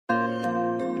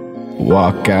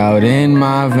Walk out in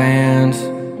my Vans,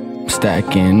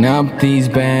 stacking up these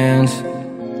bands.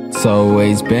 It's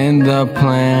always been the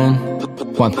plan,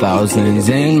 1000s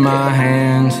in my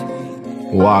hands.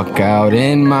 Walk out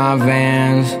in my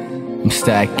Vans, I'm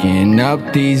stacking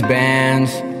up these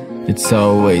bands. It's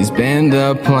always been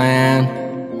the plan,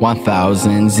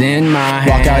 1000s in my hands.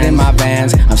 Walk out in my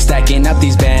Vans, I'm stacking up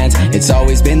these bands. It's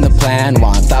always been the plan,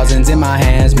 1000s in my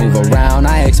hands. Move around,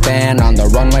 I expand. On the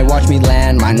runway, watch me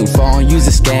land. My new phone, use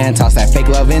a scan. Toss that fake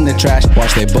love in the trash.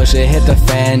 Watch they push it, hit the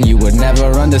fan. You would never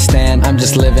understand. I'm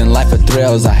just living life of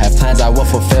thrills. I have plans I will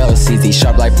fulfill. CZ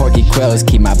sharp like porky quills.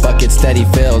 Keep my bucket steady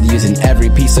filled. Using every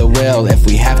piece of will. If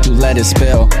we have to, let it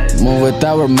spill. Move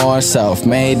without remorse.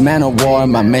 Self-made man of war.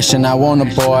 My mission I won't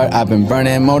abort. I've been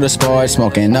burning motorsport.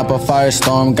 Smoking up a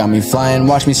firestorm, got me flying,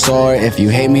 watch me soar. If you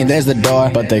hate me, there's the door,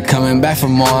 but they're coming back for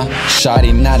more.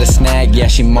 Shawty not a snag, yeah,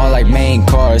 she more like main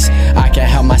course. I can't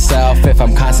help myself if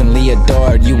I'm constantly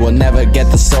adored. You will never get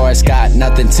the source, got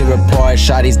nothing to report.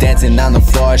 Shawty's dancing on the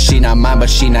floor, she not mine, but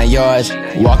she not yours.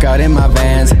 Walk out in my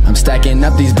Vans, I'm stacking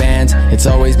up these bands. It's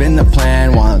always been the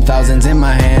plan, 1000s in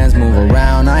my hands. Move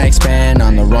around, I expand.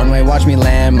 On the runway, watch me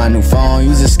land. My new phone,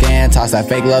 use a scan. Toss that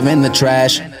fake love in the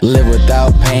trash. Live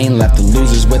without pain, left the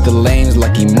losers with the lames.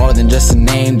 Lucky more than just a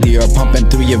name. Dior pumping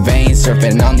through your veins.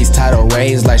 Surfing on these tidal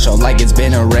rays. Light show like it's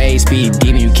been a race. Speed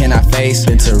demon you cannot face.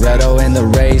 Been Toretto in the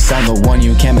race. I'm the one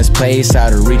you can't misplace.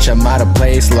 Out of reach, I'm out of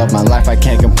place. Love my life, I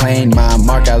can't complain. My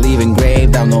mark I leave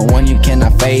engraved. I'm the one you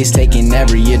cannot face. Taking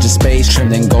every inch of space.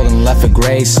 Trimmed in gold and left for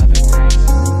grace.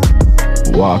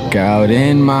 Walk out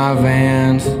in my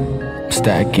Vans,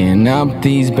 stacking up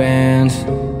these bands.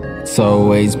 It's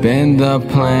always been the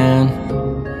plan,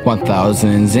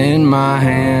 1000s in my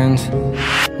hands.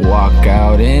 Walk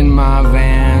out in my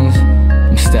Vans,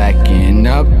 I'm stacking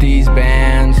up these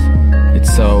bands.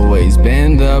 It's always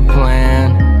been the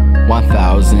plan,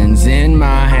 1000s